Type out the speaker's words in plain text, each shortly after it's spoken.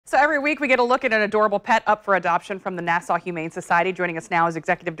So every week we get a look at an adorable pet up for adoption from the Nassau Humane Society. Joining us now is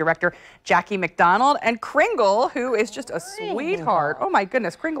Executive Director Jacki McDonald and Kringle, who is just a sweetheart. Oh my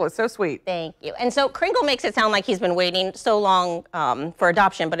goodness, Kringle is so sweet. Thank you. And so Kringle makes it sound like he's been waiting so long for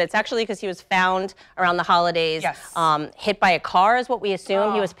adoption, but it's actually because he was found around the holidays, hit by a car is what we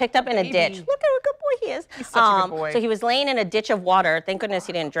assume. He was picked up in a ditch. Look at what a good boy he is. He's such a good boy. So he was laying in a ditch of water. Thank goodness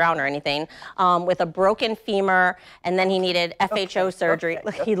he didn't drown or anything. With a broken femur, and then he needed FHO surgery.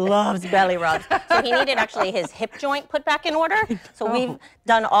 Look, he loves belly rubs. So he needed actually his hip joint put back in order. So we've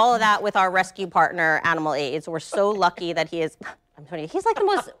done all of that with our rescue partner, Animal Aids. We're so lucky that he is. He's like the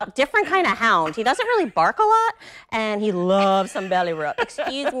most different kind of hound. He doesn't really bark a lot, and he loves some belly rub.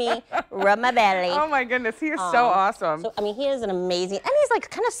 Excuse me, rub my belly. Oh my goodness, he is so awesome. So I mean, he is an amazing, and he's like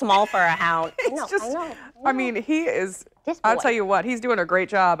kind of small for a hound. I mean, he is. I'll tell you what, he's doing a great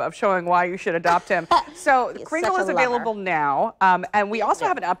job of showing why you should adopt him. So Kringle is available now, and we also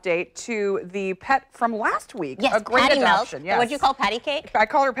have an update to the pet from last week. Yes, a great Patty adoption. Melt. Yes. What do you call Patty Cake? I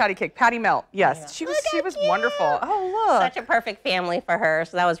call her Patty Cake. Patty Melt. Yes, she was wonderful. Oh look, such a perfect family for her.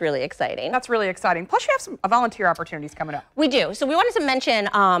 So that was really exciting. That's really exciting. Plus, you have some volunteer opportunities coming up. We do. So we wanted to mention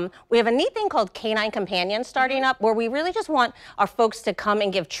we have a neat thing called Canine Companions starting up, where we really just want our folks to come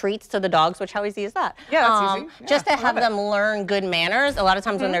and give treats to the dogs. Which how easy is that? Yeah, that's easy. Yeah, just to have them learn good manners. A lot of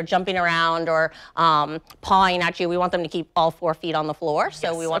times when they're jumping around or pawing at you, we want them to keep all 4 feet on the floor.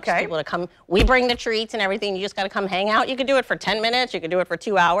 So we want people to come. We bring the treats and everything. You just got to come hang out. You can do it for 10 minutes. You can do it for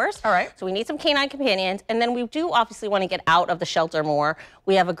 2 hours. All right. So we need some canine companions. And then we do obviously want to get out of the shelter more.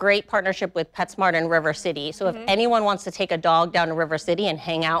 We have a great partnership with PetSmart in River City. So if anyone wants to take a dog down to River City and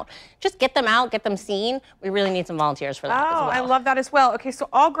hang out, just get them out, get them seen. We really need some volunteers for that as well. I love that as well. Okay, so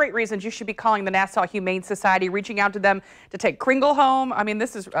all great reasons you should be calling the Nassau Humane Society, reaching out to them to take Kringle home. I mean,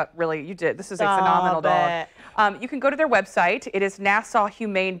 this is really, this is a phenomenal dog. You can go to their website. It is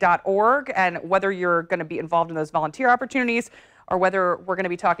nassauhumane.org, and whether you're going to be involved in those volunteer opportunities or whether we're going to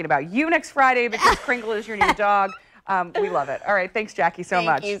be talking about you next Friday because Kringle is your new dog, we love it. All right, thanks, Jacki, so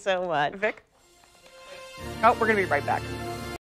much. Thank you so much. Vic? Oh, we're going to be right back.